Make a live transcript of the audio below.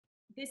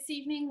This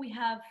evening, we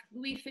have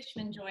Louis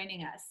Fishman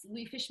joining us.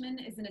 Louis Fishman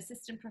is an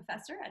assistant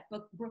professor at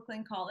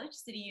Brooklyn College,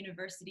 City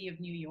University of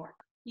New York.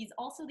 He's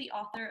also the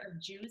author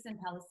of Jews and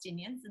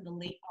Palestinians in the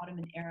Late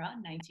Ottoman Era,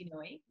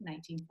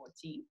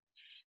 1908-1914.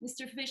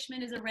 Mr.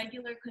 Fishman is a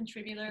regular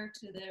contributor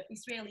to the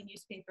Israeli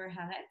newspaper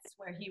Haaretz,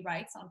 where he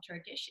writes on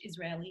Turkish,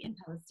 Israeli, and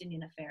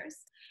Palestinian affairs.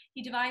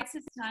 He divides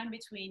his time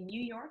between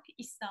New York,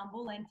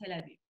 Istanbul, and Tel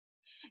Aviv.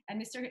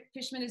 And Mr.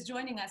 Fishman is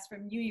joining us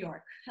from New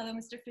York. Hello,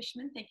 Mr.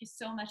 Fishman. Thank you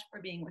so much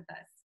for being with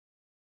us.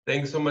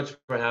 Thanks so much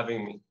for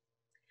having me.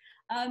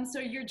 So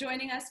you're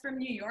joining us from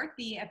New York,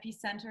 the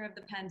epicenter of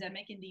the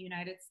pandemic in the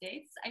United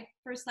States. I'd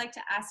first like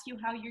to ask you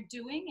how you're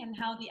doing and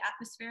how the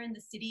atmosphere in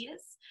the city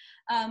is.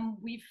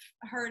 We've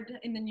heard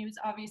in the news,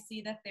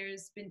 obviously, that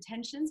there's been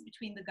tensions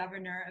between the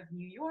governor of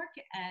New York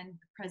and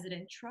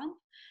President Trump.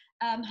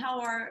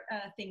 How are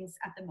things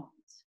at the moment?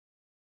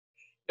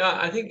 Yeah,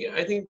 I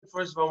think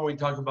first of all, when we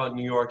talk about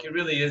New York, it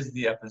really is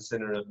the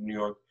epicenter of New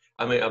York.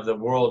 I mean, of the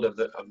world of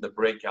the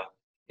breakout.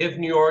 If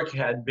New York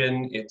had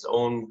been its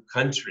own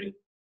country,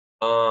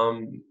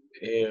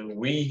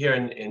 we here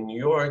in New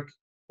York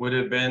would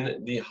have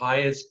been the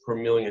highest per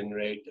million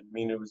rate. I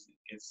mean,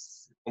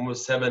 it's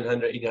almost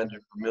 700, 800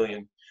 per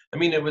million. I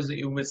mean, it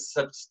was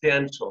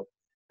substantial.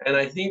 And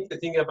I think the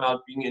thing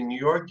about being in New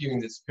York during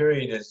this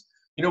period is,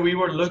 you know, we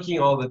were looking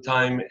all the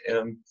time.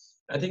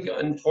 I think,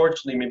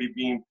 unfortunately, maybe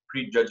being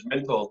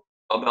prejudgmental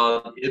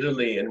about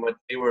Italy and what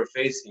they were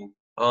facing.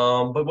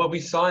 But what we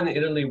saw in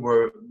Italy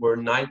were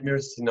nightmare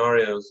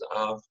scenarios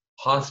of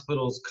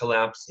hospitals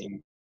collapsing.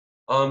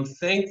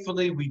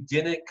 Thankfully, we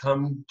didn't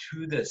come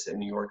to this in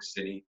New York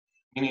City.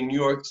 Meaning New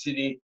York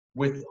City,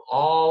 with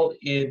all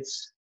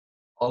its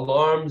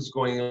alarms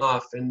going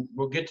off, and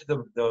we'll get to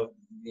the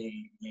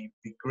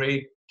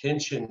great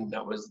tension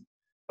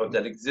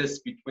that exists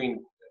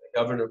between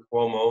Governor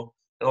Cuomo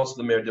and also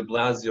the Mayor de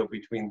Blasio,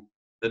 between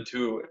the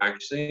two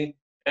actually,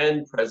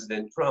 and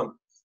President Trump.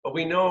 But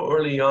we know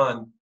early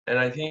on, and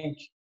I think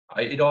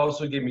it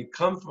also gave me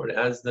comfort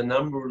as the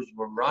numbers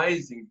were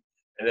rising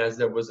and as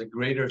there was a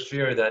greater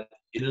fear that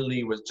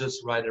Italy was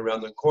just right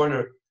around the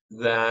corner,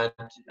 that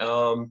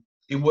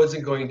it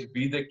wasn't going to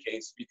be the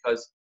case,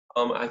 because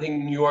I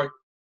think New York,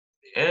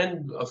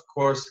 and of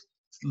course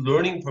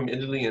learning from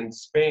Italy and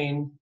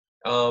Spain,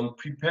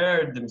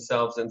 prepared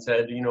themselves and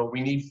said, you know,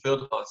 we need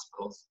field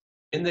hospitals.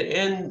 In the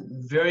end,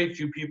 very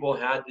few people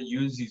had to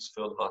use these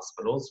field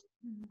hospitals,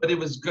 but it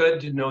was good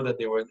to know that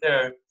they were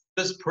there.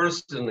 Just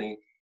personally,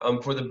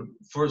 for the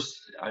first,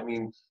 I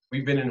mean,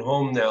 we've been in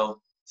home now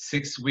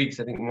 6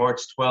 weeks. I think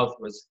March 12th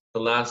was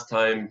the last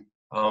time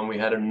we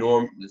had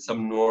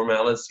some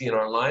normalcy in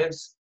our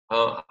lives.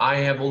 I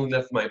have only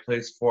left my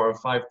place 4 or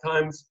 5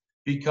 times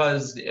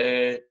because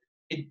it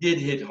did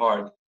hit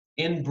hard.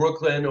 In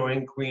Brooklyn or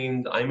in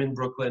Queens, I'm in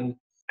Brooklyn,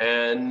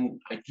 and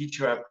I teach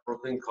here at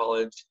Brooklyn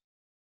College.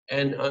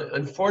 And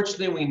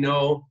unfortunately, we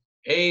know,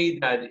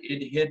 that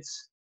it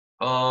hits,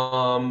 you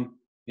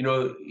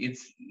know,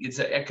 it's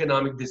an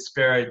economic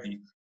disparity.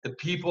 The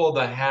people,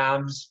 the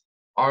haves,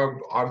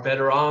 are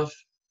better off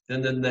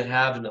than the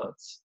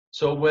have-nots.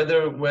 So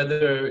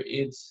whether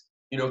it's,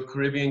 you know,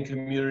 Caribbean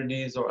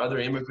communities or other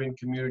immigrant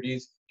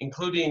communities,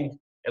 including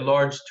a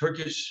large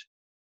Turkish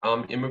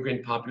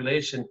immigrant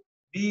population,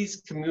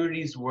 these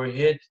communities were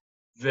hit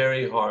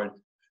very hard.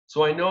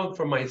 So I know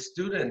from my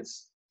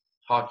students,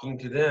 talking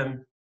to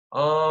them,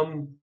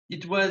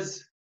 it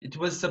was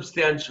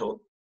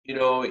substantial. You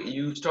know,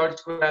 you start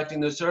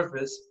scratching the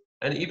surface,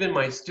 and even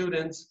my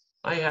students,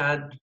 I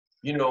had,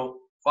 you know,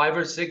 5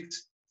 or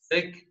 6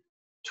 sick,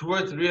 2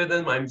 or 3 of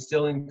them I'm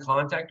still in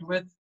contact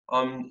with.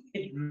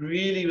 It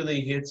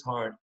really hits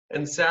hard.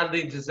 And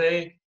sadly to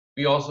say,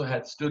 we also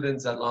had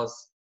students that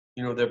lost,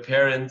 you know, their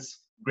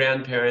parents,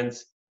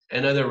 grandparents,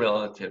 and other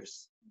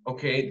relatives.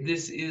 Okay,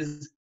 this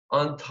is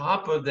on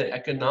top of the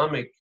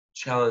economic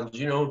challenge.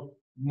 You know,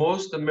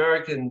 most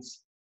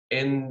Americans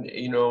in,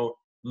 you know,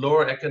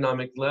 lower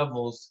economic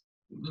levels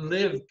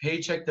live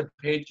paycheck to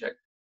paycheck,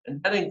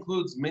 and that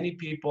includes many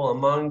people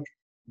among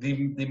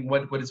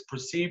what is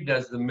perceived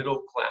as the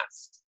middle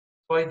class.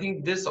 So I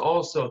think this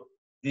also,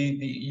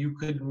 you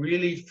could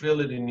really feel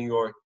it in New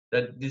York,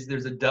 that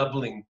there's a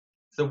doubling.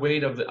 It's the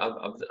weight of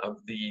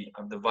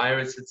the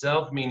virus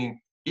itself,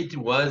 meaning it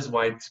was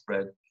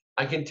widespread.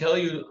 I can tell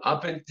you,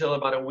 up until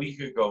about a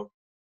week ago,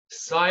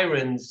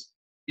 sirens,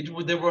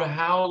 they were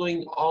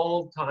howling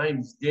all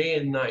times, day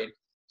and night.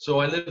 So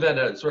I live at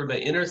a sort of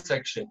an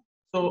intersection.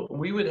 So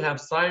we would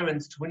have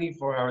sirens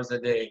 24 hours a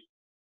day.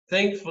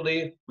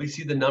 Thankfully, we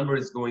see the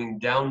numbers going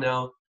down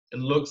now. It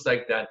looks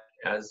like that,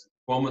 as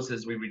Cuomo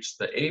says, we reached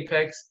the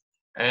apex,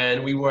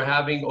 and we were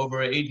having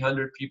over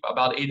 800 people,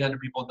 about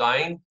 800 people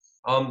dying.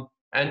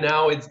 And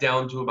now it's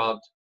down to about,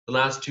 the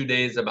last 2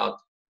 days, about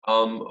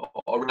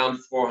around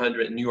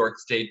 400 in New York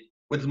State,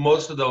 with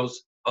most of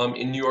those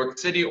in New York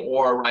City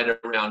or right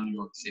around New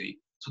York City.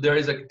 So there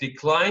is a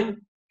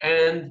decline,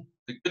 and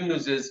the good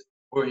news is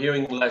we're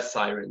hearing less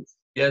sirens.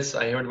 Yes,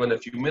 I heard one a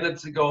few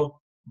minutes ago,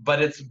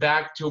 but it's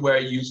back to where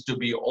it used to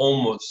be,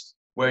 almost,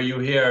 where you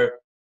hear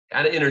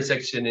at an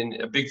intersection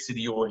in a big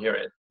city, you will hear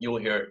it. You will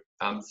hear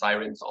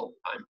sirens all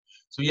the time.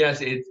 So yes,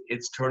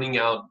 it's turning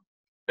out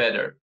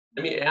better.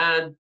 Let me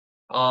add,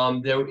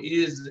 there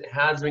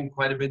has been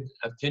quite a bit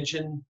of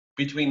tension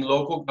between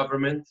local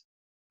government,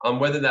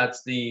 whether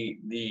that's the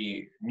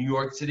New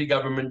York City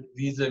government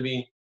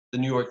vis-a-vis the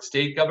New York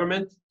State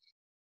government,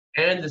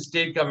 and the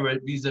state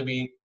government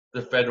vis-a-vis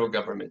the federal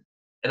government.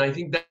 And I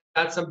think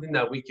that's something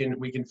that we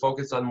can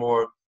focus on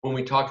more when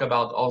we talk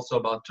about also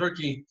about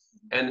Turkey,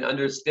 and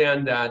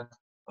understand that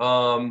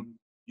the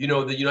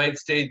United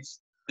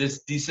States,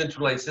 this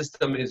decentralized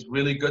system is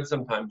really good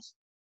sometimes,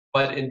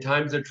 but in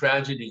times of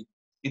tragedy,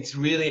 it's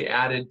really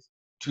added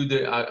to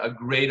a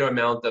greater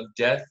amount of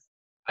death.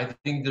 I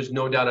think there's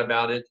no doubt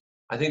about it.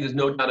 I think there's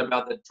no doubt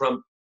about that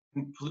Trump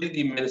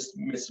completely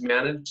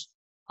mismanaged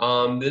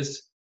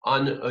this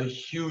on a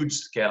huge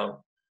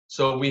scale.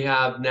 So we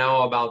have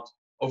now about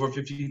over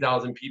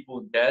 50,000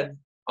 people dead.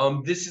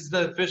 This is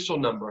the official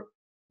number.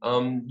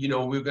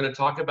 We're going to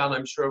talk about,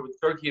 I'm sure, with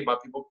Turkey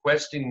about people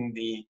questioning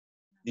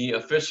the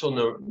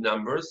official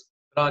numbers.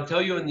 But I'll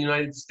tell you, in the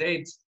United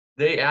States,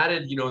 they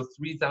added,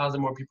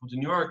 3,000 more people to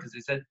New York, because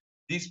they said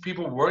these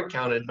people weren't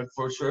counted, but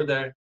for sure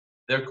they're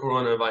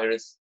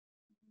coronavirus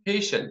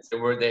patients,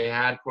 and where they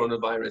had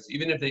coronavirus,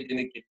 even if they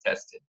didn't get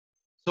tested.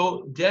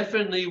 So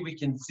definitely we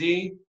can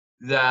see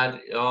that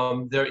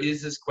there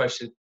is this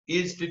question,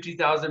 is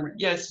 50,000,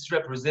 yes, it's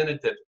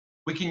representative.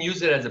 We can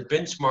use it as a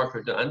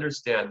benchmarker to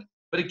understand,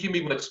 but it can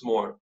be much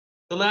more.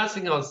 The last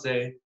thing I'll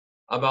say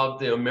about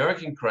the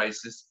American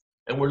crisis,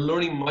 and we're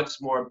learning much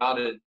more about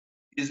it,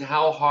 is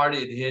how hard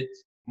it hit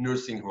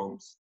nursing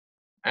homes.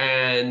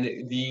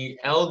 And the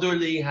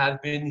elderly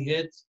have been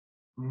hit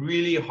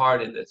really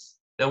hard in this.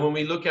 Now, when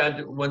we look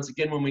at, once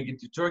again, when we get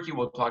to Turkey,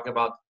 we'll talk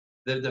about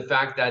the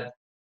fact that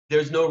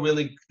there's no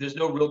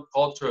real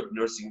culture of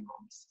nursing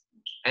homes.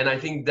 And I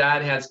think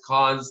that has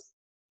caused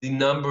the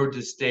number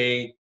to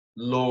stay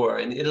lower.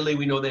 In Italy,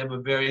 we know they have a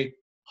very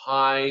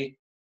high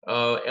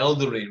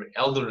older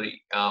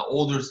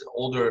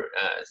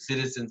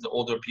citizens,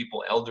 older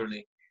people,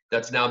 elderly.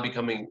 That's now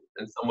becoming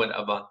somewhat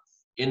of a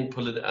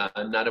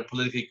not a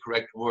politically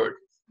correct word,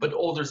 but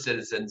older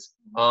citizens.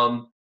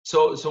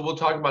 So we'll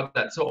talk about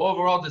that. So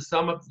overall, to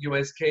sum up the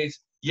U.S. case,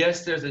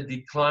 yes, there's a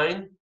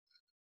decline.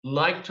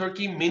 Like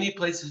Turkey, many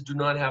places do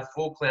not have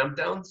full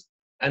clampdowns,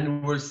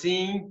 and we're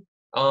seeing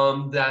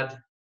that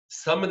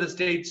some of the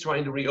states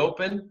trying to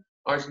reopen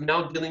are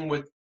now dealing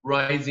with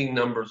rising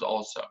numbers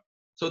also.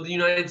 So the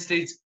United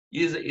States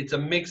it's a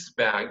mixed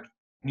bag.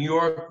 New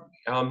York,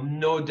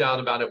 no doubt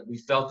about it, we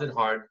felt it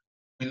hard.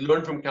 We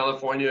learned from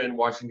California and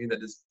Washington that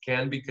this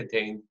can be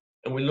contained,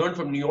 and we learned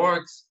from New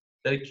York's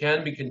that it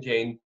can be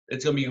contained.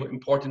 It's going to be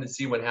important to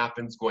see what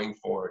happens going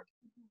forward.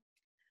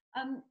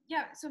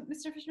 Yeah, so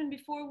Mr. Fishman,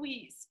 before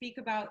we speak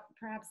about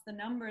perhaps the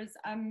numbers,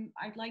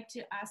 I'd like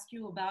to ask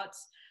you about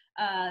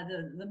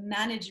the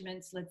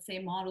management, let's say,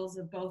 models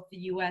of both the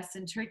US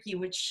and Turkey,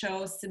 which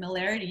show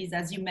similarities.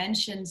 As you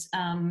mentioned,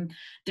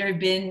 there have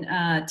been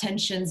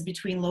tensions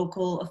between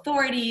local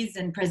authorities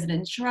and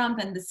President Trump,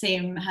 and the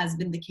same has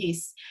been the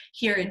case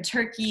here in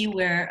Turkey,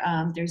 where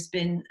there's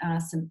been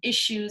some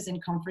issues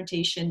and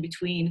confrontation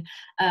between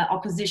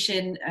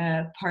opposition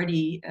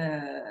party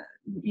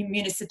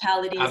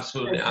municipalities.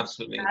 Absolutely.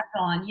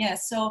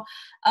 Yes. So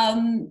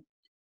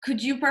could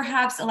you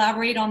perhaps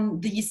elaborate on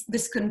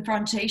this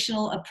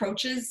confrontational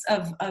approaches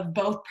of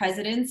both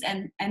presidents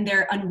and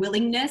their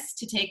unwillingness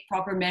to take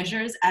proper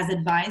measures as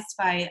advised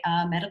by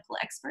medical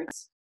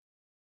experts?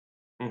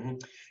 Mm-hmm.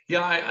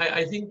 Yeah,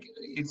 I think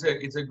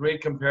it's a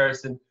great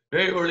comparison.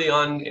 Very early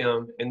on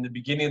in the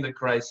beginning of the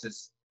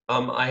crisis,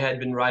 I had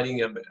been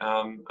writing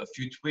a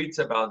few tweets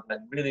about that.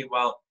 Really,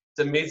 well,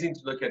 it's amazing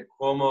to look at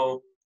Cuomo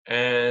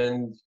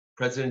and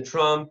President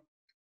Trump,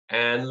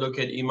 and look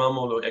at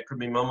İmamoğlu,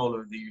 Ekrem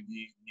İmamoğlu, the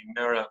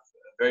mayor of,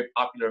 very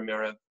popular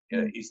mayor of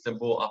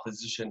Istanbul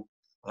opposition,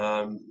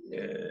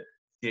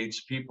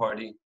 CHP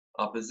party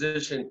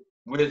opposition,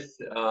 with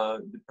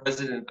the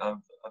president of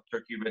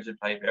Turkey, Recep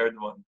Tayyip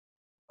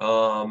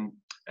Erdogan.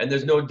 And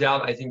there's no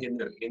doubt, I think, in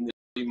the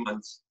early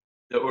months,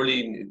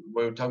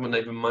 we're talking about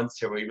not even months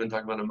here, we're even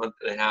talking about a month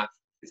and a half.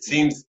 It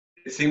seems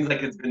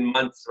like it's been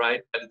months,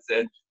 right? But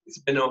it's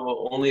been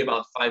only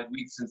about 5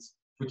 weeks since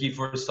Turkey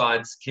first saw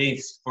its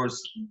case,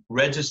 first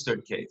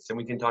registered case, and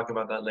we can talk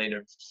about that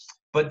later.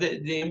 But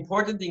the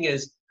important thing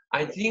is,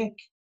 I think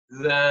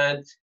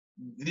that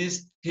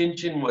this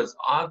tension was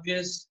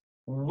obvious.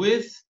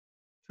 With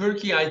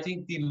Turkey, I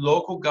think the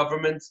local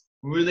governments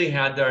really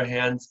had their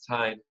hands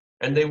tied,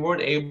 and they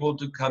weren't able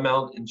to come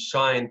out and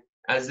shine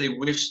as they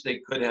wish they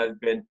could have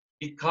been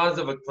because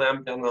of a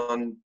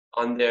clampdown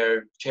on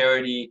their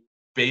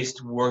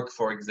charity-based work,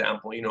 for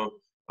example.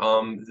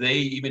 They,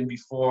 even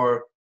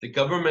before the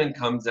government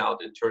comes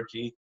out in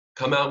Turkey,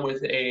 come out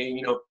with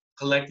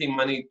collecting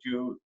money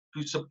to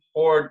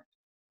support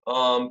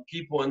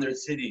people in their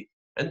city.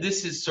 And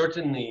this is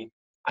certainly,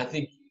 I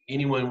think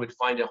anyone would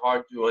find it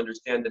hard to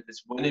understand that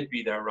this wouldn't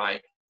be their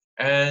right.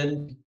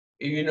 And,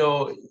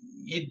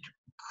 it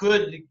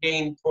could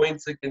gain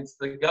points against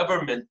the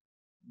government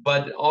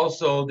but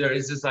also there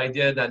is this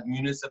idea that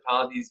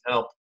municipalities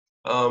help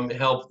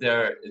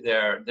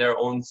their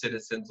own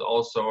citizens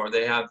also, or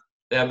they have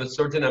a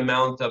certain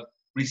amount of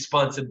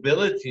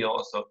responsibility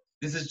also.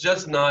 This is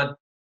just not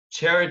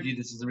charity.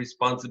 This is a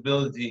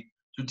responsibility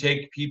to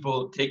take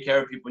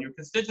care of people in your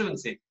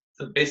constituency. It's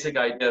the basic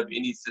idea of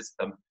any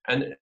system.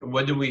 And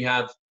what do we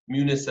have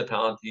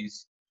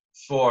municipalities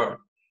for?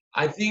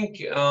 I think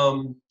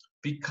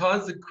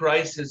because the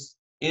crisis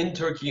in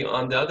Turkey,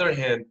 on the other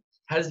hand,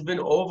 has been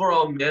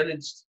overall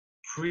managed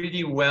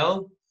pretty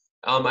well.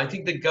 I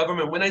think the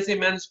government, when I say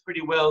managed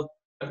pretty well,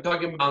 I'm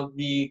talking about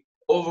the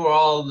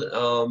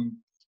overall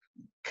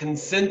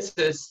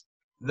consensus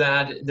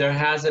that there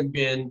hasn't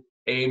been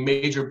a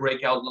major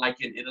breakout like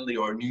in Italy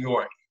or New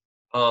York.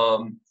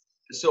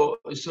 So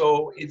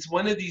it's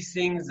one of these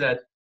things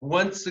that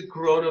once the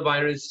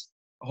coronavirus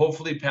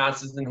hopefully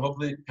passes, and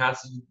hopefully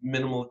passes with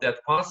minimal death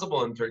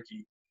possible in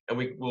Turkey, and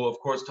we will of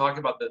course talk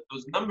about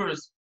those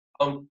numbers,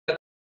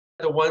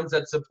 the ones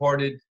that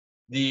supported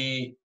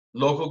the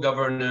local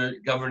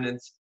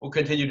governance will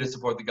continue to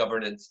support the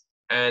governance,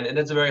 and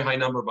that's a very high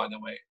number, by the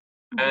way.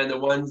 And the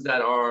ones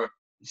that are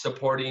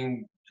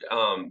supporting,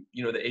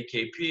 the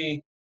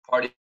AKP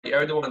party,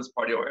 Erdogan's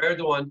party, or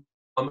Erdogan,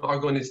 are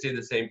going to stay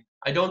the same.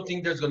 I don't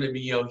think there's going to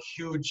be a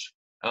huge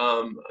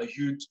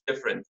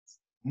difference.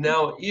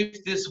 Now,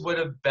 if this would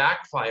have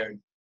backfired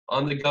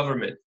on the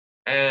government,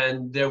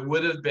 and there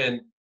would have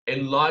been a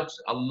lot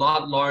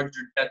larger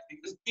death,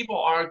 because people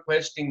are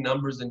questioning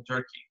numbers in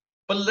Turkey.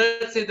 But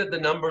let's say that the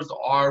numbers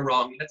are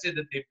wrong. Let's say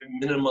that they've been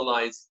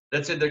minimalized.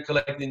 Let's say they're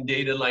collecting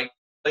data like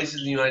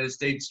places in the United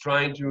States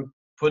trying to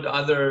put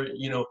other,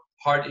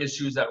 heart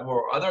issues that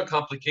were other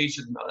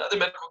complications, other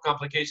medical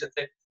complications.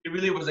 It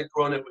really wasn't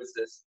corona, it was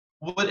this.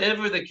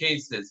 Whatever the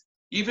case is,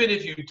 even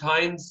if you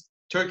times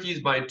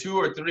Turkey's by 2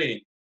 or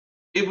 3,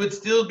 it would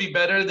still be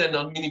better than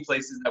on many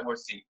places that we're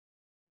seeing.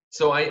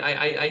 So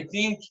I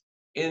think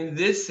in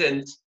this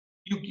sense,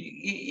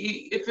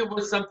 if it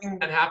was something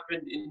that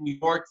happened in New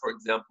York, for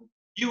example,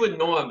 you would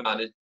know about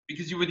it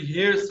because you would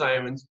hear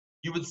sirens,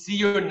 you would see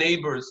your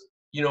neighbors.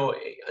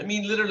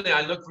 Literally,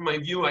 I look from my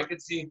view, I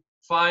could see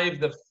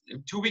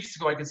 2 weeks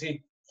ago, I could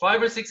see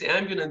 5 or 6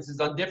 ambulances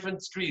on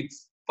different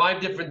streets,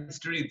 5 different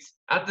streets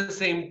at the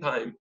same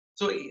time.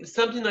 So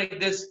something like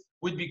this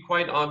would be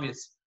quite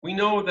obvious. We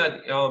know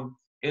that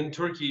in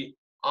Turkey,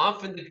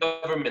 often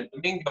the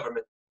main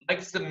government,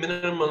 likes to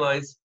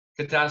minimize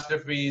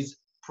catastrophes,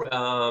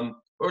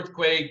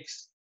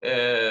 earthquakes,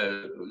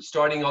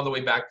 starting all the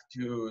way back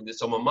to the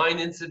Soma mine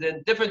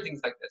incident, different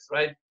things like this,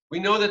 right? We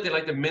know that they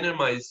like to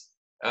minimize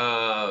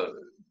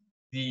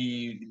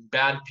the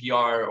bad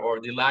PR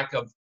or the lack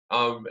of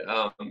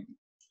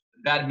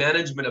bad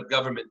management of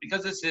government,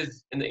 because this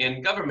is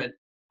in government,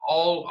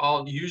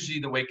 all usually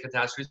the way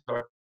catastrophes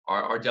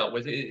are dealt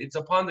with, it's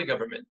upon the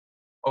government.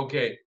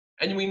 Okay,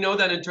 and we know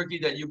that in Turkey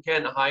that you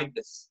can't hide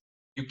this.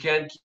 You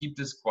can't keep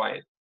this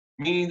quiet.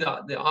 Meaning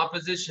the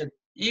opposition,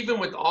 even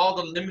with all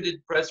the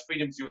limited press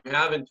freedoms you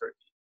have in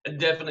Turkey, and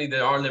definitely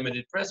there are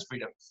limited press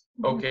freedoms,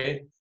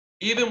 okay?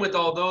 Even with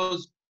all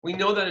those, we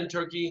know that in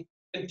Turkey,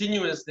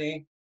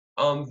 continuously,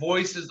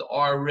 voices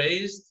are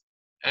raised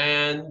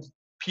and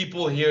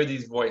people hear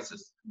these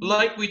voices.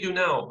 Like we do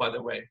now, by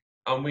the way.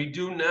 We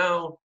do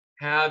now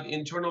have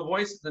internal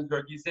voices in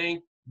Turkey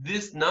saying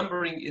this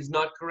numbering is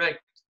not correct.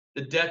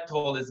 The death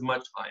toll is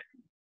much higher.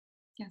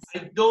 Yes.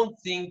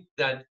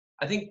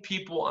 I think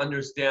people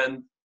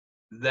understand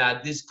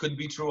that this could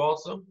be true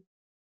also.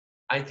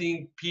 I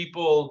think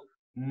people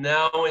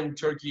now in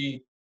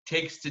Turkey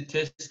take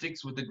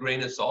statistics with a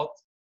grain of salt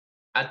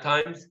at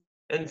times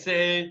and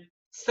say,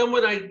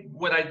 what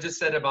I just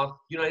said about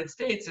the United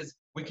States is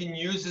we can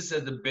use this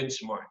as a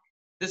benchmark.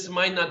 This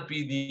might not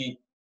be the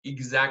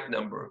exact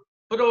number,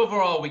 but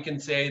overall we can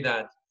say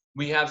that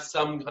we have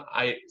some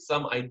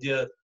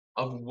idea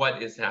of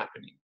what is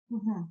happening.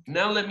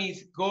 Now let me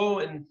go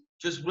and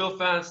just real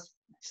fast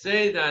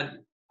say that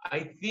I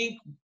think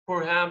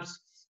perhaps,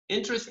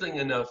 interesting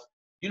enough,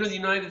 the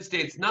United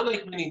States, not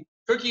like many,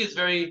 Turkey is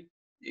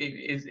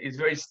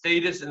very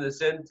statist in the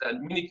sense,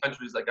 and many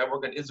countries, like I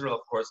work in Israel,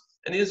 of course,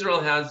 and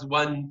Israel has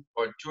 1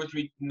 or 2 or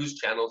 3 news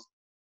channels,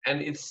 and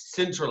it's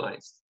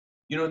centralized.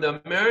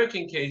 The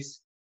American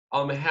case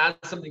has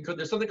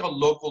there's something called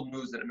local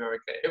news in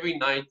America. Every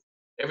night,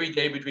 every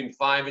day between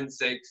 5 and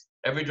 6,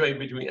 every day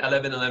between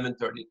 11 and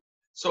 11:30.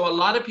 So a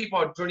lot of people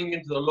are turning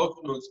into the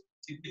local news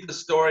to get the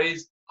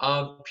stories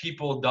of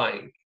people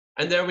dying.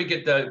 And there we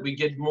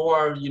get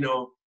more,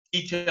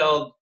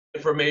 detailed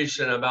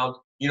information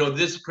about,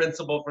 this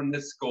principal from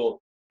this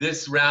school,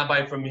 this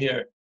rabbi from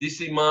here,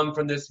 this imam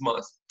from this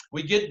mosque.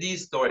 We get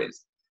these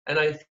stories. And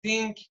I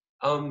think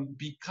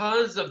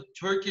because of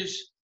Turkish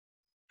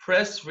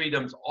press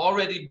freedoms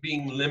already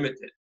being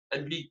limited,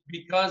 and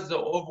because the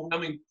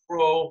overwhelming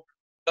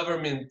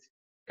pro-government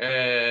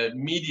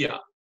media,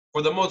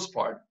 for the most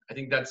part, I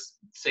think that's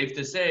safe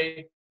to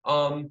say,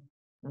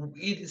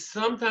 it is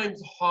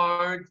sometimes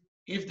hard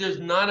if there's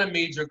not a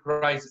major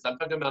crisis. I'm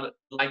talking about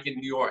like in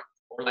New York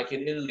or like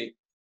in Italy.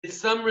 It's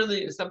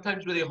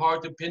sometimes really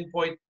hard to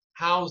pinpoint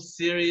how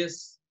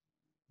serious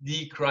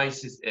the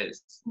crisis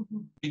is.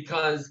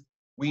 Because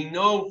we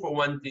know, for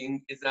one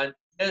thing, is that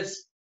yes,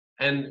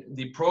 and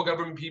the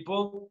pro-government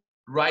people,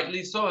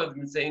 rightly so, have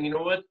been saying, you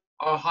know what,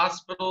 our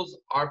hospitals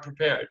are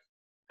prepared.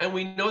 And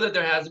we know that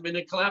there hasn't been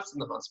a collapse in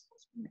the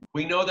hospitals.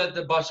 We know that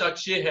the Başak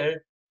Şehir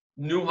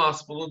new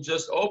hospital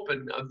just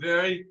opened, a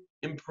very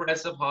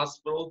impressive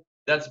hospital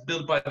that's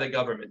built by the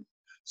government.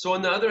 So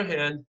on the other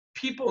hand,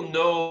 people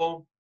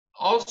know,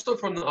 also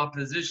from the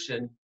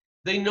opposition,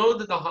 they know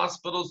that the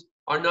hospitals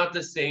are not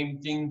the same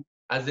thing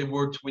as they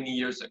were 20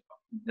 years ago.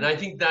 And I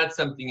think that's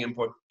something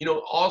important, you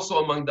know,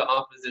 also among the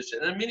opposition.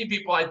 And many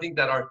people, I think,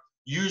 that are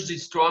usually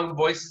strong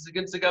voices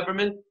against the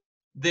government,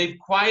 they've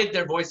quieted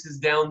their voices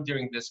down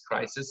during this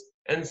crisis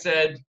and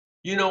said,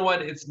 you know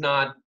what, it's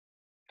not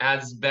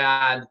as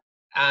bad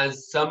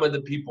as some of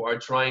the people are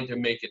trying to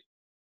make it,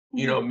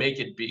 you know, make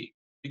it be.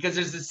 Because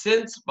there's a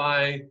sense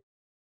by,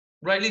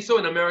 rightly so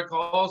in America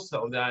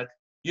also, that,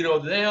 you know,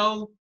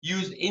 they'll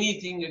use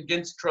anything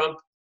against Trump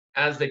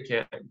as they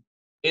can.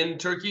 In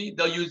Turkey,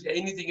 they'll use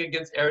anything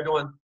against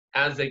Erdogan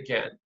as they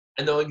can.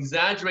 And they'll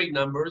exaggerate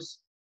numbers,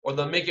 or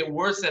they'll make it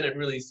worse than it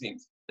really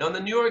seems. Now, in the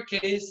New York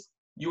case,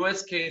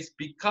 US case,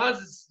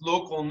 because it's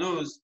local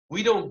news,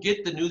 we don't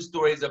get the news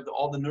stories of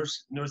all the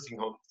nursing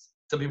homes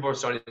some people are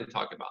starting to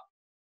talk about,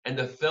 and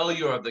the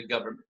failure of the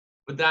government.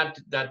 But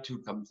that too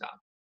comes out.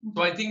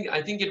 So I think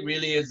it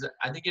really is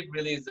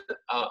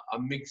a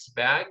mixed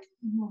bag,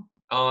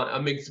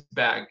 a mixed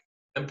bag.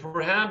 And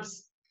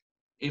perhaps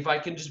if I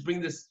can just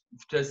bring this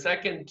to a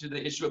second to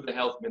the issue of the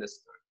health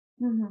minister,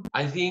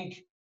 I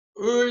think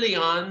early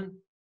on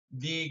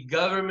the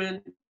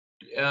government,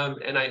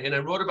 and I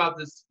wrote about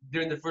this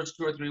during the first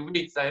 2 or 3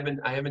 weeks. I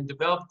haven't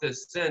developed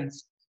this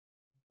since,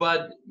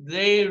 but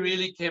they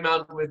really came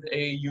out with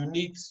a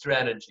unique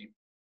strategy.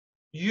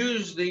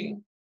 Usually,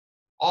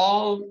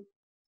 all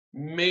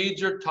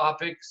major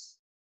topics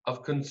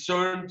of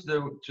concern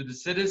to the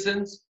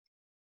citizens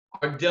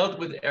are dealt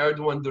with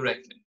Erdogan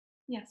directly.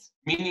 Yes.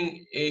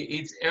 Meaning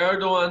it's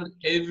Erdogan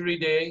every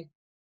day,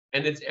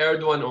 and it's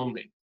Erdogan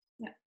only.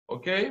 Yeah.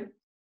 Okay?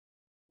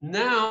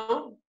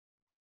 Now,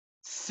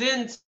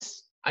 since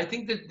I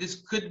think that this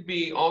could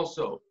be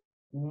also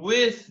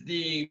with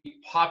the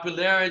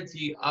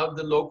popularity of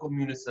the local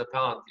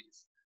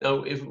municipalities.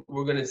 Now, if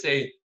we're going to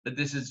say that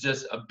this is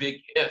just a big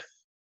if,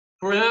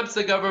 perhaps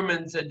the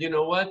government said, you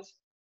know what,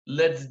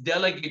 let's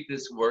delegate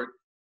this work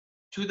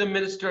to the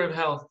Minister of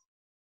Health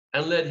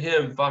and let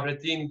him,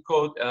 Fahrettin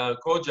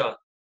Koca,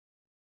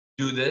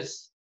 do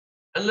this,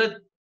 and let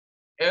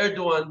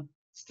Erdogan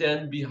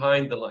stand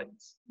behind the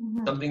lines.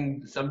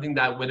 Something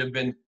that would have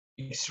been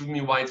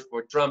extremely wise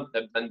for Trump,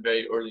 that done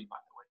very early, by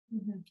the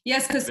way.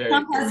 Yes, because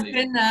Trump has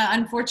been,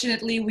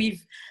 unfortunately,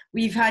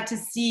 we've had to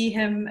see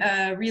him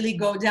really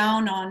go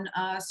down on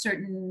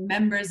certain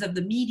members of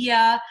the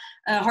media,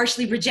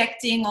 harshly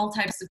rejecting all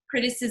types of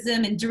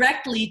criticism and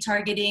directly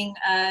targeting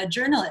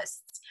journalists.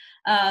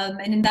 And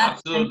in that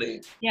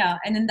Absolutely. Sense,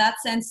 and in that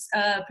sense,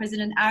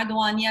 President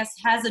Erdogan, yes,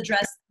 has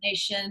addressed the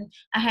nation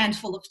a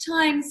handful of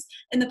times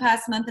in the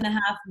past month and a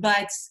half,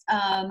 but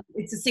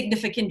it's a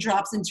significant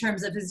drops in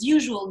terms of his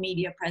usual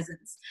media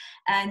presence.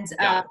 And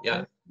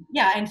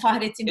and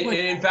Fahrettin.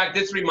 In fact,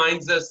 this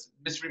reminds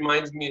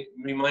me,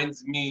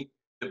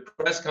 the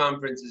press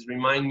conferences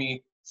remind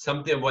me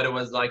something of what it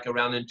was like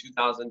around in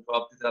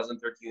 2012,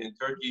 2013 in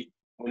Turkey,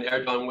 when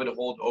Erdogan would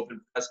hold open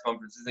press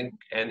conferences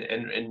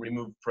and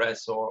remove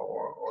press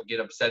or get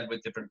upset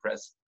with different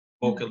press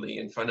vocally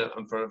in front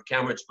of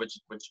cameras,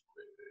 which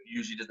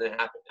usually doesn't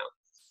happen now.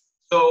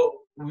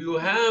 So we will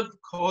have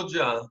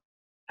Koca,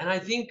 and I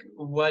think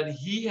what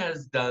he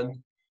has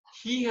done,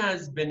 he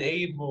has been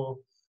able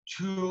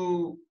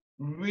to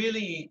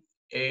really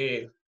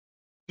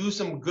do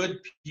some good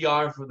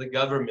PR for the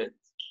government,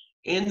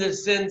 in the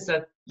sense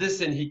that,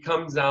 listen, he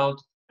comes out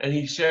and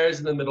he shares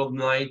in the middle of the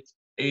night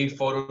a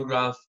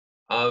photograph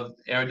of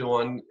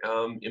Erdogan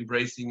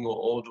embracing an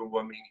older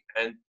woman.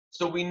 And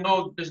so we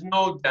know, there's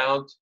no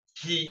doubt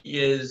he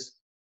is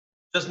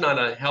just not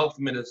a health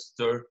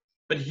minister,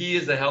 but he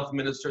is a health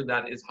minister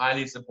that is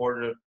highly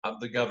supportive of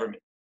the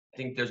government. I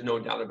think there's no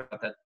doubt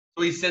about that.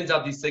 So he sends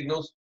out these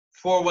signals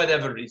for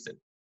whatever reason.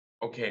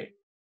 Okay.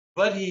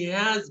 But he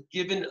has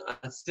given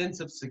a sense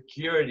of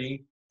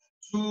security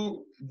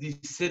to the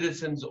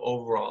citizens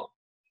overall.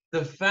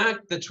 The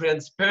fact, the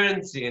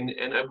transparency, and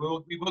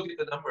we will get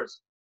the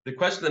numbers, the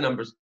question of the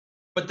numbers,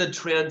 but the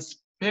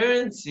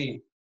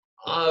transparency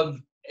of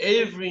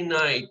every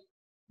night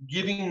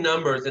giving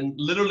numbers, and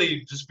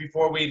literally just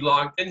before we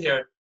logged in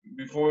here,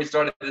 before we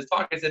started this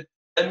talk, I said,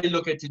 let me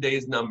look at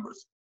today's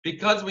numbers.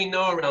 Because we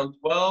know around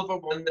 12 or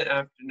 1 in the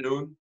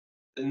afternoon,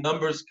 the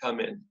numbers come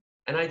in.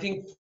 And I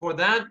think for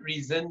that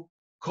reason,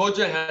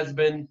 Koca has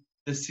been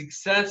the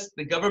success.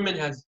 The government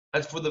has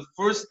for the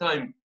first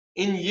time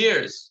in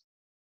years,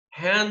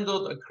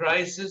 handled a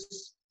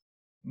crisis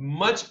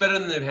much better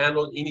than they've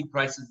handled any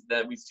crisis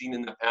that we've seen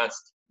in the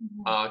past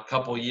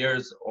couple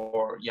years,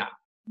 or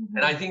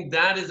And I think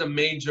that is a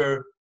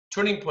major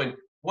turning point.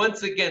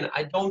 once again,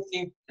 I don't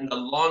think in the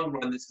long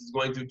run this is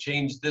going to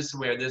change this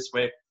way or this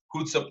way,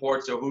 who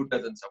supports or who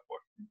doesn't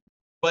support.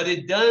 But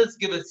it does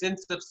give a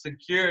sense of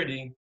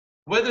security,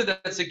 whether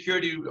that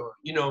security,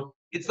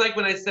 it's like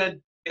when I said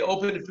they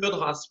opened field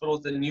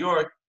hospitals in New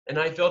York, and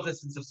I felt a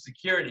sense of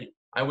security.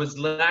 I was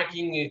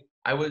lacking,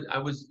 I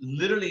was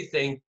literally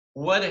saying,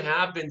 what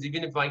happens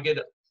even if I get,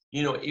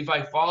 if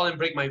I fall and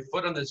break my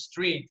foot on the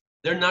street,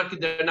 they're not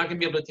gonna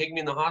be able to take me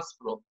in the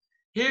hospital.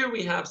 Here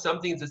we have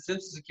something, it's a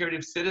sense of security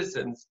of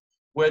citizens,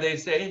 where they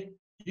say,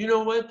 you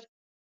know what,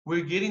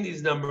 we're getting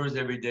these numbers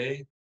every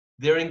day.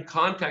 They're in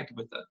contact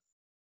with us.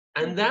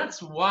 And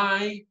that's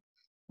why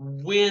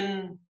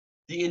when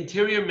the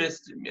Interior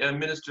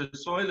Minister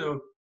Soilu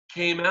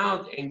came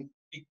out and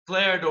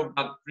declared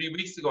about 3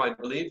 weeks ago, I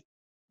believe,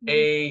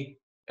 a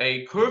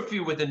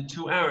curfew within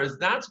 2 hours,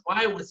 that's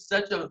why it was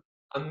such a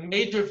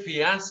major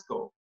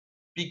fiasco.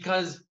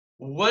 Because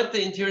what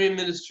the Interior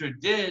Minister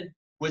did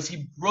was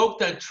he broke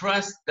that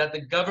trust that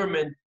the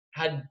government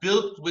had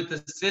built with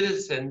the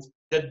citizens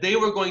that they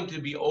were going to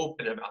be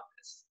open about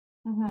this.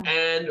 Mm-hmm.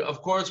 And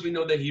of course, we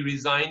know that he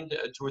resigned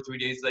 2 or 3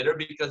 days later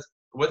because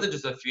it wasn't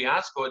just a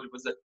fiasco.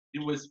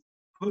 It was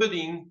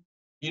putting,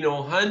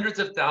 hundreds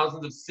of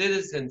thousands of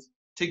citizens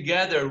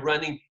together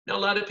running. Now,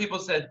 a lot of people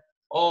said,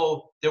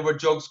 oh, there were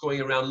jokes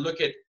going around. Look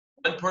at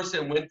one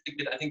person went to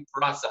get, I think,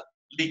 Prasa,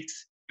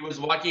 leaks. He was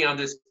walking on,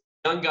 this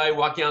young guy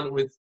walking on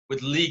with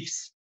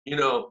leaks.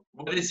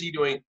 What is he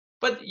doing?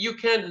 But you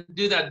can't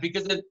do that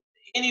because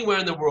anywhere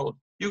in the world,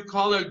 you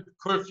call a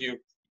curfew,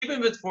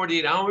 even if it's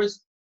 48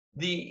 hours,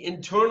 the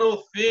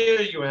internal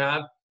fear you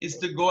have is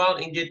to go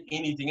out and get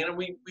anything. And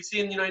we see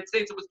in the United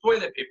States, it was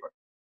toilet paper.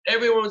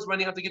 Everyone was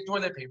running out to get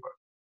toilet paper.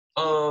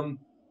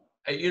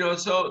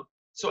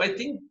 So I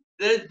think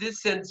that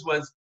this sense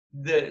was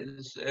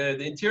the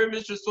Interior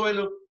Minister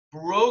Soilu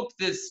broke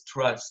this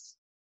trust.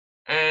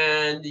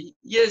 And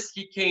yes,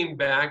 he came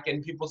back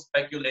and people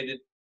speculated,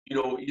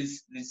 people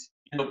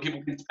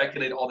can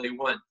speculate all they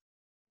want.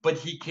 But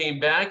he came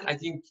back. I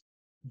think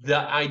the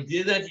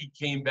idea that he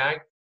came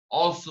back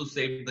also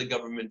saved the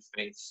government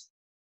face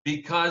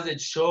because it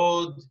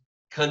showed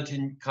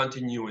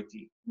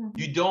continuity. Mm-hmm.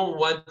 You don't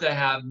want to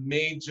have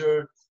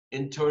major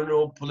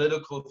internal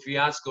political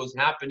fiascos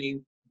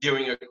happening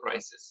during a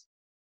crisis.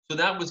 So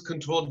that was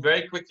controlled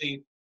very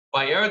quickly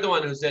by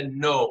Erdogan, who said,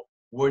 no,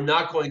 we're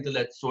not going to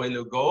let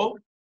Soilu go.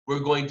 We're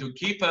going to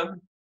keep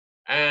him.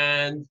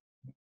 And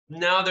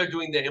now they're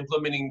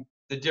implementing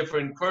the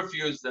different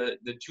curfews, the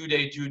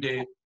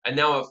 2-day, and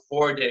now a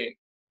 4-day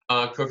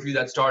curfew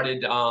that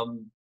started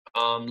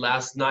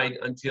last night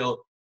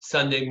until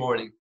Sunday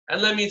morning.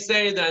 And let me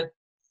say that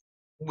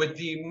with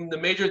the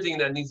major thing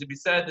that needs to be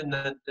said, and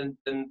then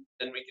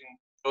we can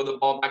throw the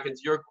ball back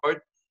into your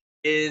court,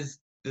 is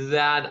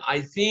that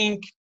I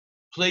think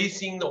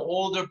placing the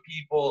older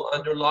people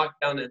under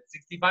lockdown at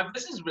 65,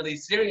 this is really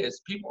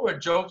serious. People were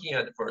joking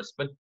at first,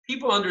 but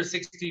people under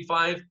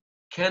 65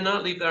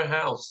 cannot leave their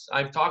house.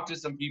 I've talked to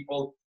some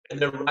people and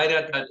they're right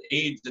at that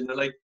age and they're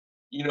like,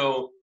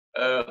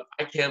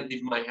 I can't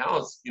leave my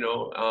house.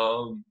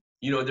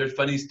 There's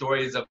funny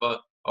stories of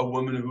a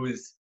woman who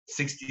is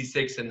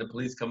 66 and the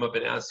police come up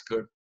and ask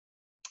her,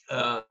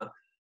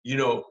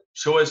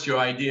 show us your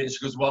ID. And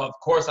she goes, well, of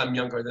course I'm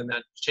younger than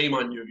that. Shame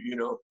on you,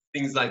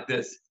 things like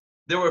this.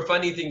 There were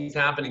funny things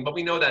happening, but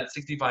we know that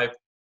 65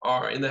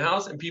 are in the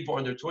house and people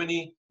under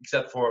 20,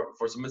 except for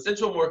some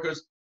essential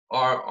workers,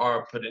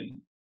 are put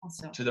in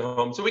to the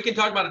home. So we can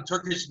talk about a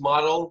Turkish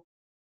model.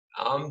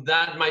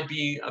 That might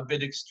be a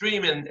bit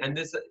extreme, and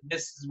this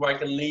is where I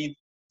can lead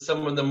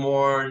some of the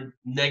more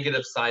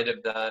negative side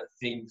of the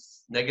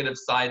things, negative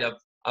side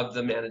of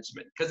the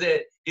management, because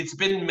it's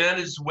been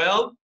managed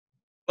well,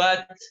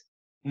 but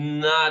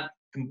not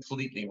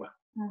completely well.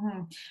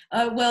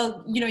 Mm-hmm.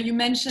 Well, you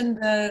mentioned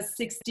the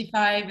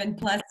 65 and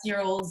plus year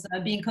olds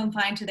being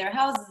confined to their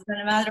houses.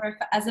 And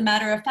as a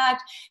matter of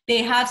fact,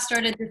 they have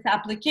started this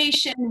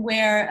application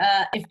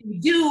where if they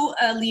do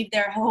leave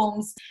their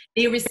homes,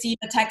 they receive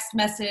a text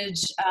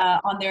message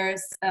on their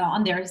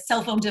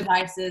cell phone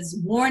devices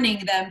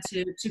warning them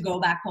to go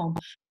back home.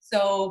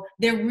 So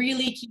they're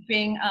really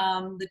keeping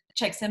the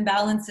checks and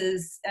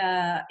balances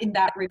in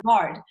that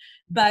regard.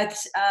 But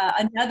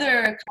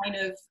another kind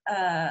of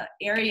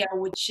area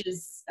which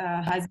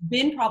has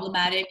been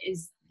problematic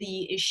is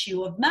the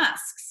issue of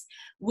masks,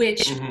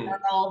 which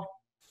are all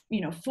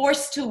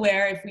forced to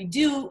wear if we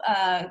do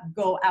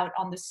go out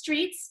on the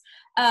streets,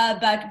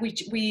 but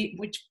which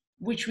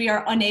we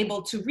are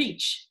unable to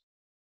reach.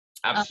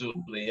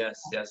 Absolutely,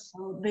 yes.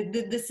 So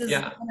this is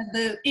one of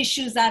the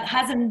issues that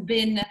hasn't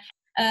been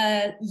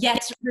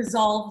yet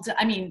resolved.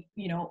 I mean,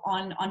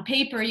 on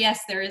paper,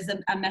 yes, there is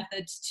a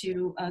method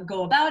to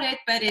go about it,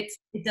 but it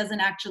doesn't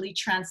actually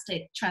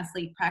translate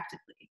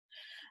practically.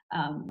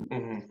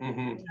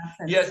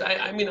 Yes,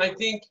 I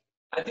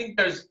think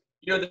there's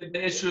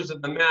the issues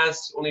of the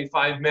masks. Only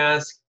 5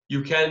 masks.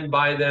 You can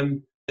buy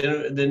them.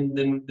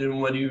 Then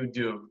what do you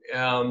do?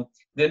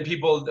 Then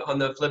people on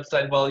the flip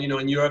side, well,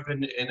 in Europe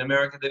and in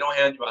America, they don't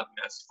hand you out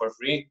masks for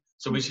free.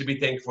 So we should be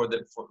thankful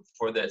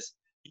for this.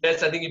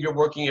 yes, I think if you're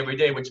working every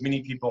day, which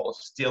many people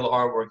still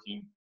are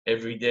working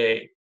every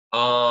day,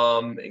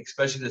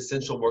 especially the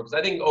essential workers,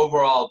 I think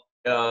overall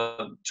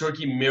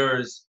Turkey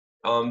mirrors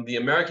the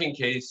American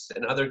case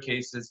and other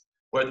cases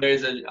where there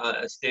is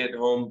a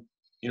stay-at-home,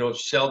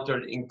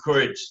 sheltered,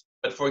 encouraged.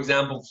 But for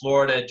example,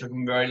 Florida, it took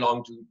them very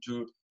long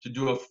to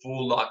do a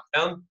full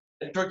lockdown,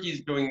 and Turkey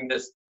is doing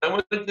this. I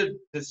wanted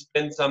to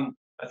spend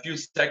a few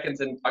seconds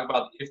and talk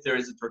about if there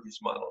is a Turkish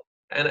model,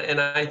 and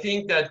I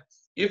think that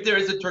if there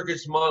is a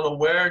Turkish model,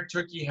 where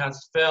Turkey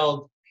has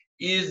failed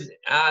is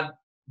at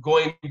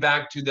going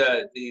back to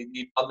the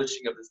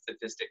publishing of the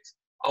statistics.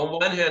 On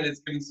one hand, it's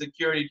giving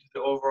security to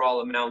the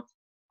overall amount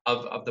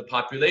of the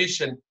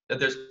population, that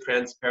there's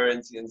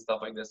transparency and stuff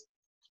like this.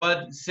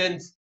 But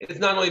since it's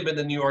not only been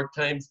the New York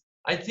Times,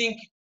 I think,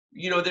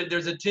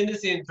 there's a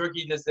tendency in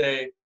Turkey to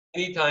say,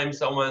 anytime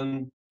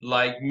someone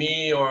like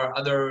me or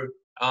other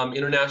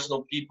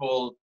international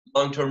people,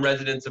 long-term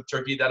residents of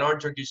Turkey that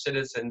aren't Turkish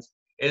citizens,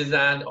 is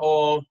that,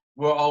 oh,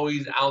 we're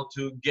always out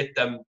to get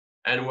them,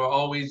 and we're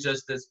always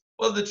just this.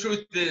 Well, the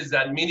truth is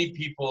that many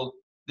people,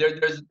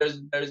 there's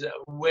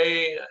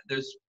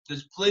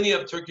plenty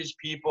of Turkish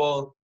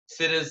people,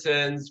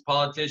 citizens,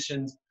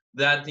 politicians,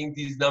 that think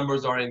these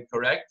numbers are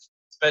incorrect,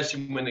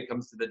 especially when it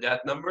comes to the death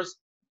numbers.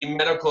 One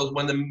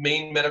of the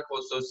main medical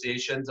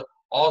associations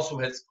also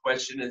has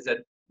questioned is that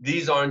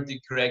these aren't the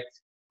correct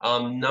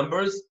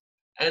numbers.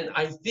 And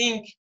I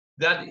think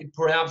that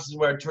perhaps is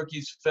where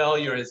Turkey's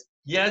failure is.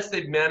 Yes,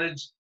 they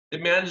managed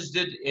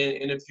it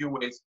in a few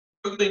ways.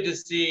 We're going to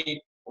see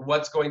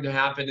what's going to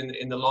happen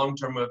in the long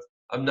term of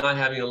not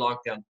having a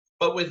lockdown,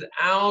 but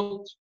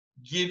without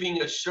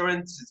giving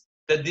assurances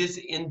that this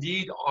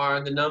indeed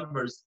are the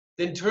numbers,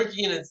 then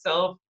Turkey in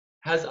itself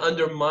has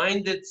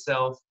undermined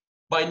itself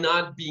by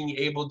not being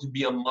able to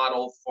be a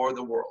model for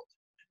the world.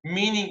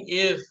 Meaning,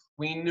 if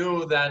we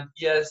knew that,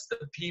 yes,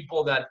 the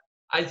people that,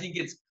 I think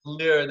it's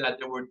clear that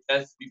there were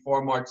deaths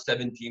before March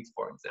 17th,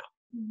 for example.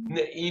 In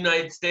the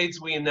United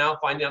States, we now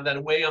find out that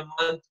a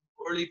month,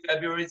 early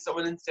February,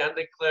 someone in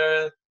Santa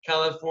Clara,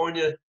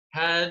 California,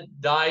 had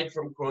died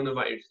from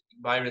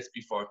coronavirus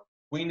before.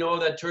 We know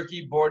that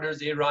Turkey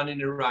borders Iran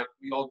and Iraq.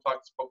 We all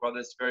spoke about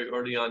this very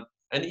early on.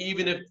 And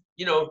even if,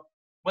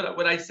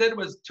 what I said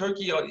was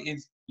Turkey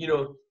is,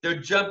 they're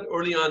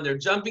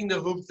jumping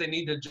the hoops they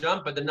need to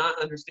jump, but they're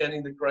not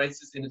understanding the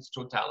crisis in its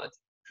totality.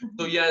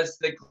 So yes,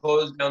 they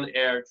closed down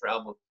air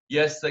travel.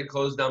 Yes, they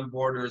closed down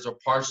borders or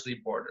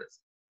partially borders.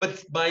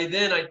 But by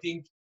then, I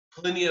think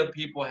plenty of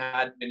people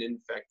had been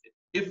infected.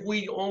 If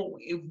we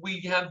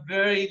have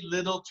very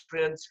little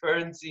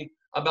transparency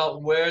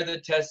about where the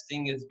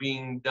testing is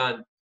being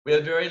done, we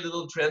have very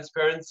little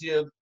transparency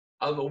of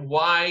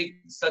why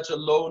such a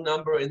low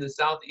number in the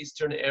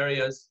southeastern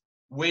areas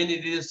when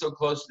it is so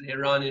close to the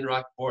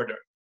Iran-Iraq border.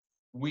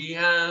 We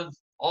have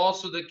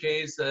also the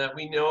case that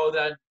we know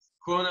that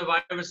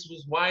coronavirus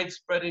was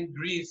widespread in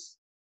Greece,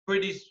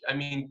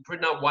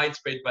 not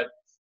widespread, but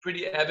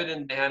pretty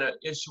evident. They had an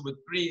issue with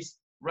Greece,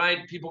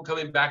 right? People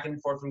coming back and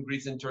forth from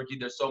Greece and Turkey.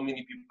 There's so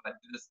many people that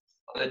do this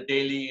on a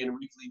daily and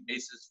weekly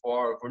basis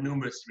for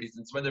numerous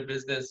reasons, whether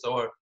business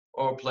or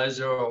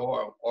pleasure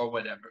or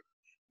whatever.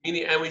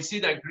 And we see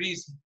that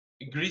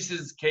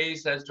Greece's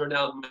case has turned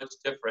out much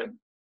different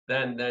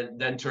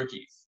than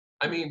Turkey's.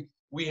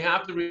 We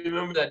have to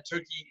remember that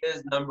Turkey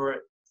is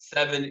number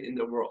 7 in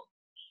the world,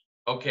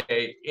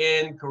 okay,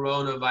 in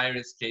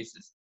coronavirus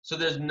cases. So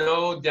there's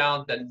no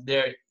doubt that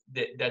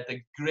that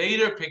the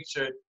greater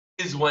picture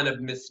is one of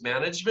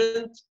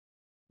mismanagement,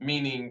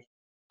 meaning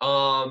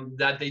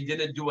that they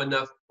didn't do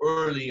enough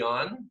early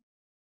on.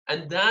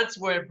 And that's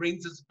where it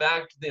brings us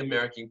back to the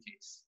American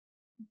case.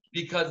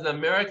 Because the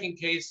American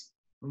case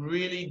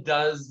really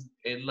does,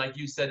 like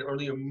you said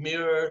earlier,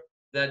 mirror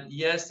that,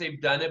 yes,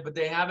 they've done it, but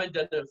they haven't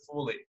done it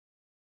fully.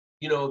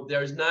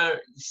 There's not,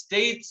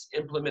 states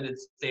implemented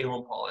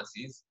stay-home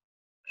policies,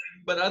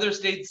 but other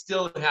states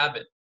still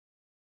haven't.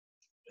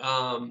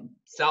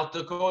 South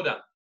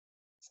Dakota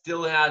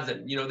still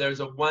hasn't. There's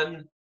a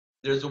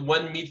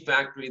one meat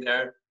factory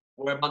there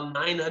where about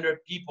 900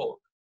 people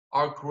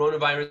are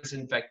coronavirus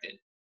infected.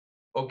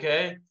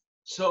 Okay,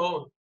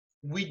 so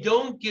we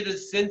don't get a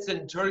sense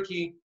in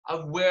Turkey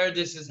of where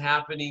this is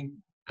happening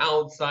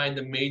outside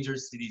the major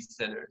city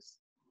centers.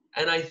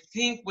 And I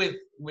think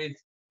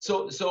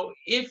so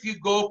if you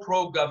go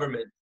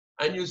pro-government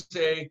and you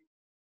say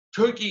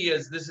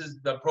this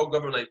is the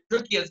pro-government,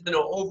 Turkey has been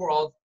an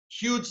overall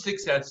huge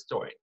success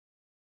story.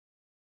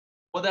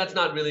 Well, that's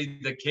not really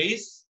the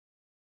case,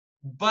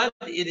 but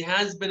it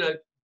has been a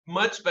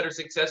much better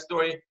success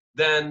story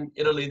than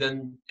Italy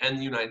and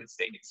the United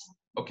States.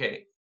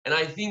 Okay, and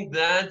I think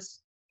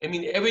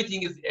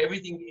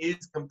everything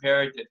is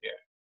comparative here.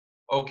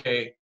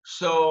 Okay,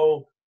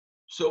 so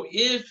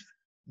if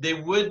they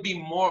would be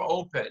more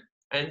open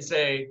and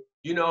say,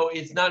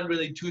 it's not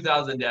really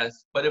 2,000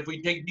 deaths, but if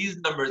we take these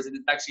numbers and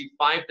it's actually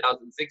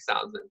 5,000,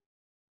 6,000,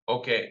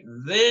 okay,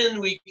 then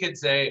we could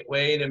say,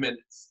 wait a minute,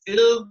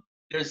 still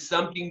there's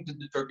something to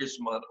the Turkish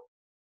model.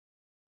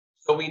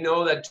 So we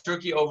know that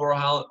Turkey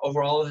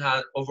overall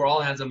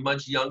has a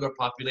much younger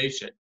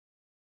population.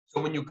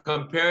 So when you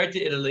compare it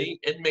to Italy,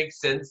 it makes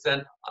sense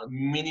that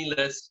many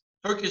less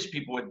Turkish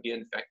people would be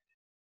infected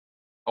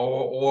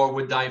or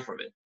would die from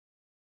it.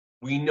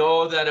 We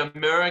know that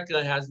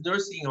America has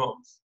nursing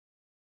homes.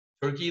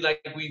 Turkey,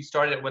 like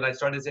what I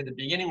started to say at the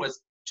beginning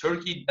was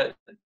Turkey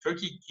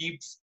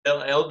keeps the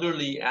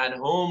elderly at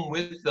home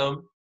with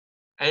them,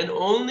 and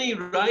only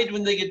right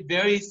when they get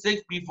very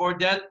sick before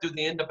death do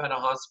they end up at a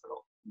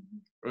hospital.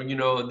 You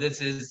know,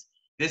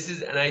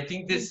 and I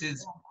think this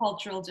is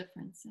cultural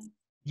differences.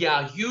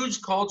 Yeah,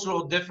 huge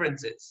cultural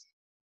differences.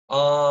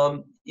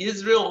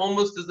 Israel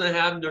almost doesn't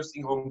have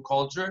nursing home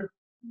culture,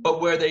 but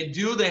where they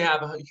do, they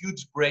have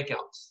huge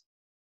breakouts.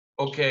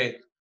 Okay,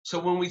 so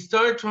when we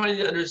start trying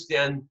to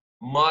understand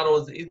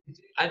models,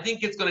 I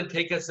think it's going to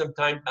take us some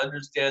time to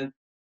understand,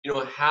 you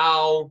know,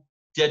 how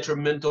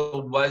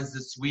detrimental was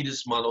the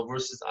Swedish model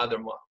versus other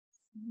models.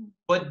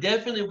 But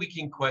definitely we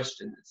can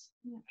question this,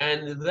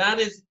 and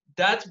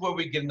that's where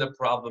we get in the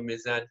problem,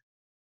 is that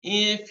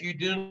if you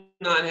do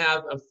not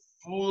have a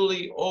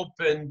fully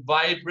open,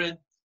 vibrant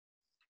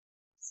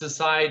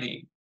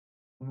society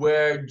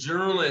where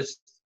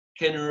journalists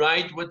can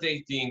write what they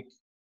think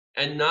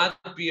and not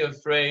be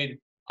afraid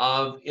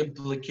of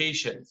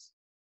implications,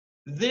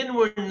 then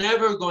we're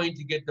never going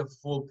to get the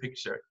full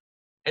picture.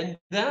 And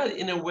that,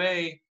 in a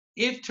way,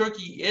 if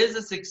Turkey is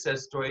a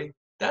success story,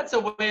 that's a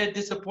way of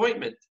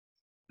disappointment.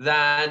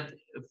 That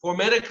for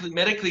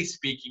medically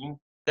speaking,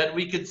 that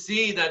we could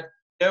see that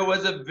there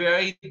was a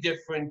very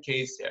different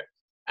case here.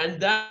 And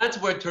that's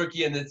where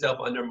Turkey in itself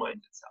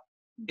undermines itself.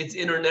 It's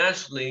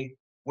internationally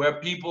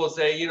where people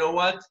say, you know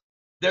what,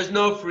 there's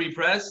no free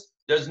press,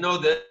 there's no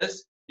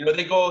this. You know,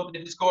 they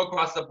just go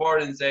across the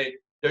board and say,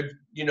 they're,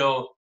 you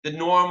know, the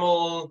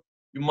normal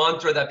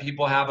mantra that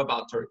people have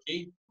about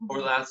Turkey over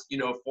the last, you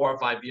know, 4 or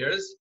 5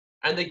 years,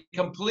 and they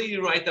completely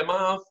write them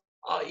off.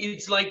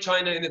 It's like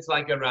China and it's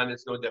like Iran,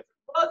 it's no different.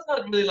 Well, it's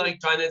not really like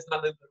China, it's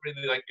not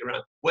really like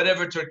Iran,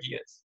 whatever Turkey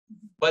is.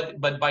 But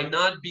by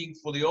not being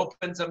fully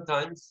open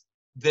sometimes,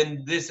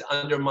 then this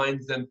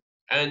undermines them.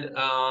 And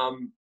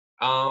I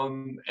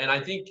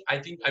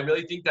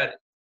really think that,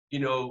 you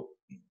know,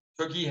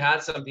 Turkey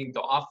has something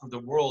to offer the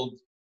world,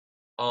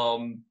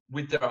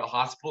 with their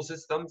hospital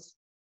systems,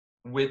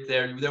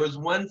 there was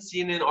one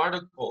CNN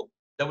article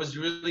that was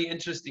really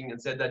interesting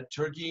and said that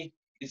Turkey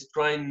is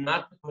trying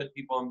not to put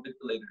people on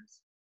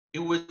ventilators. It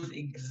was the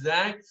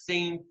exact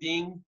same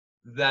thing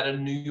that a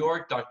New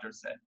York doctor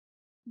said,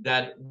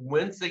 that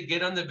once they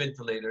get on the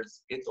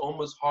ventilators, it's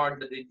almost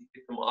hard that they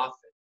get them off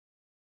it.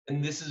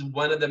 And this is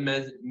one of the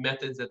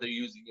methods that they're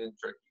using in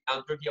Turkey.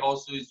 Now, Turkey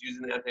also is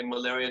using the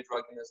anti-malaria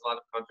drug, and there's a lot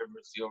of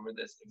controversy over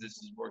this, if this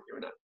is working or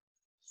not.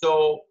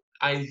 So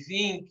I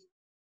think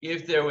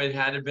if there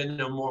had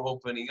been a more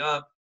opening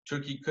up,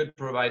 Turkey could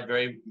provide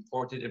very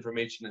important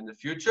information in the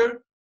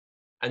future.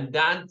 And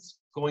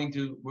we're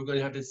going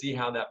to have to see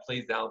how that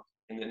plays out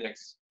in the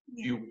next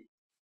few weeks.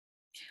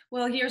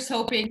 Well, here's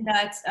hoping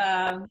that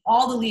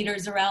all the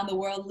leaders around the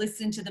world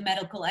listen to the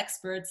medical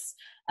experts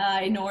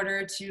in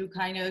order to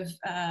kind of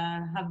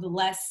have the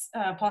less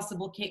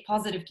possible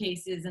positive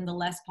cases and the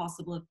less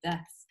possible of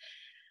deaths.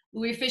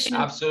 Louis Fishman.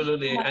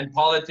 Absolutely, and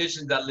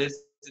politicians that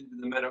listen to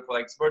the medical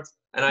experts.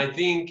 And I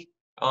think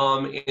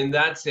in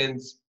that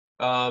sense,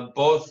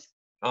 both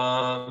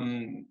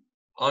Ankara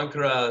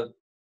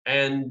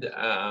and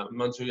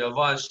Mansur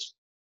Yavaş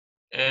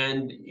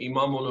and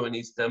İmamoğlu in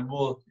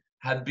Istanbul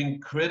have been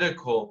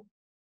critical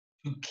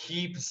to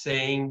keep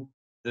saying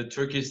the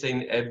Turkish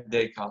saying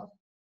evde kal,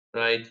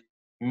 right?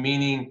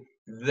 Meaning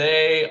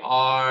they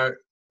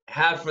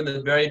have from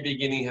the very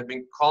beginning have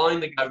been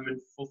calling the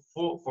government for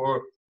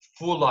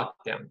full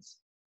lockdowns.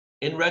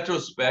 In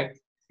retrospect,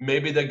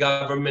 maybe the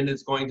government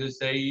is going to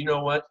say, you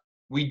know what,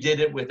 we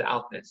did it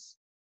without this.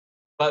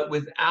 But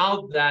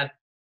without that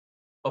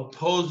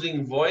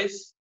opposing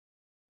voice,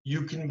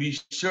 you can be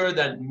sure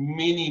that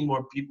many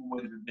more people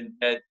would have been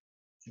dead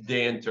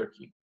today in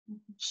Turkey.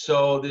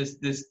 So this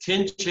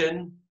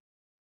tension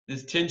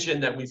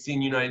that we see in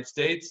the United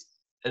States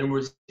and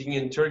we're seeing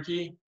in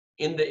Turkey,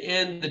 in the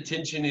end, the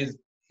tension it's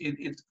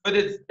good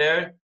it's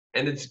there,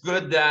 and it's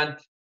good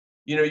that,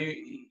 you know,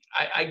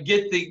 I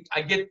get the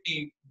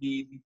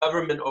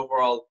government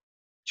overall.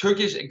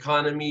 Turkish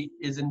economy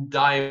is in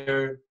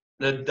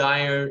a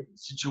dire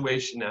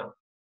situation now.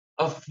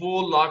 A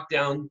full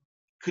lockdown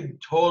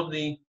could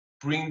totally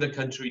bring the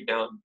country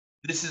down.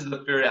 This is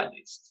the fear, at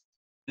least.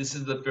 This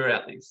is the fear,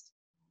 at least.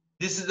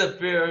 This is the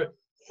fear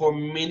for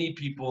many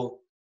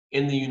people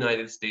in the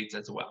United States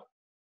as well.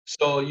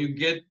 So you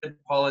get the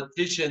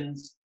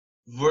politicians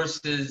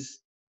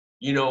versus,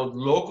 you know,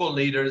 local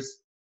leaders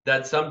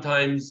that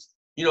sometimes,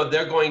 you know,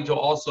 they're going to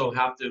also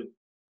have to,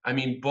 I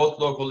mean, both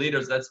local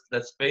leaders,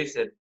 let's face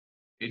it,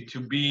 to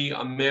be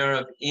a mayor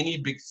of any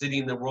big city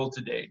in the world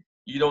today,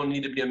 you don't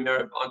need to be a mayor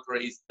of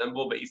Ankara,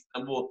 Istanbul, but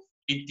Istanbul,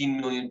 18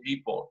 million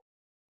people.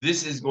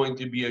 This is going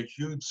to be a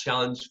huge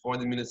challenge for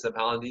the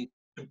municipality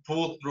to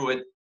pull through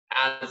it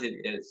as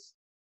it is.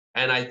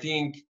 And I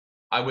think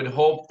I would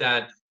hope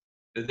that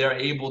they're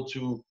able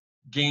to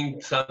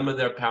gain some of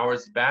their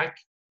powers back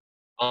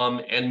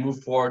and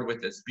move forward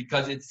with this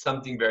because it's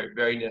something very,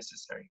 very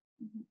necessary.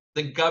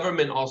 The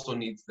government also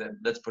needs them.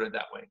 Let's put it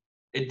that way.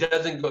 It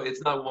doesn't go.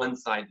 It's not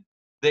one-sided.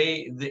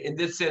 In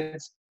this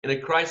sense, in a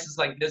crisis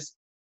like this,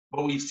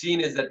 what we've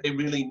seen is that they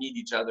really need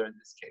each other in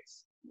this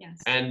case. Yes.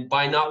 And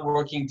by not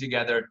working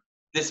together,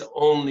 this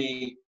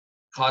only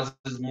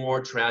causes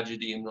more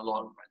tragedy in the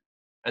long run,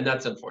 and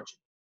that's unfortunate.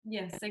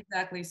 Yes,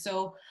 exactly.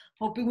 So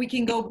hoping we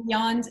can go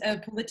beyond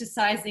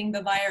politicizing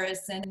the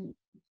virus and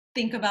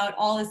think about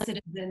all the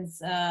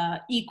citizens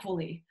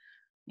equally.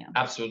 Yeah.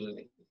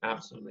 Absolutely,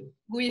 absolutely.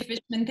 Louis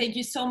Fishman, thank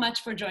you so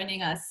much for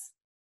joining us.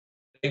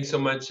 Thanks so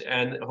much,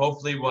 and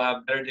hopefully we'll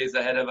have better days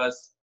ahead of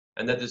us,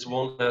 and that this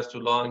won't last too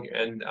long,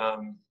 and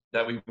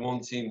that we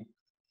won't see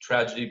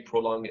tragedy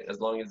prolong as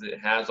long as it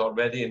has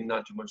already, and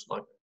not too much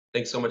longer.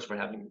 Thanks so much for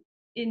having me.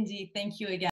 Indeed, thank you again.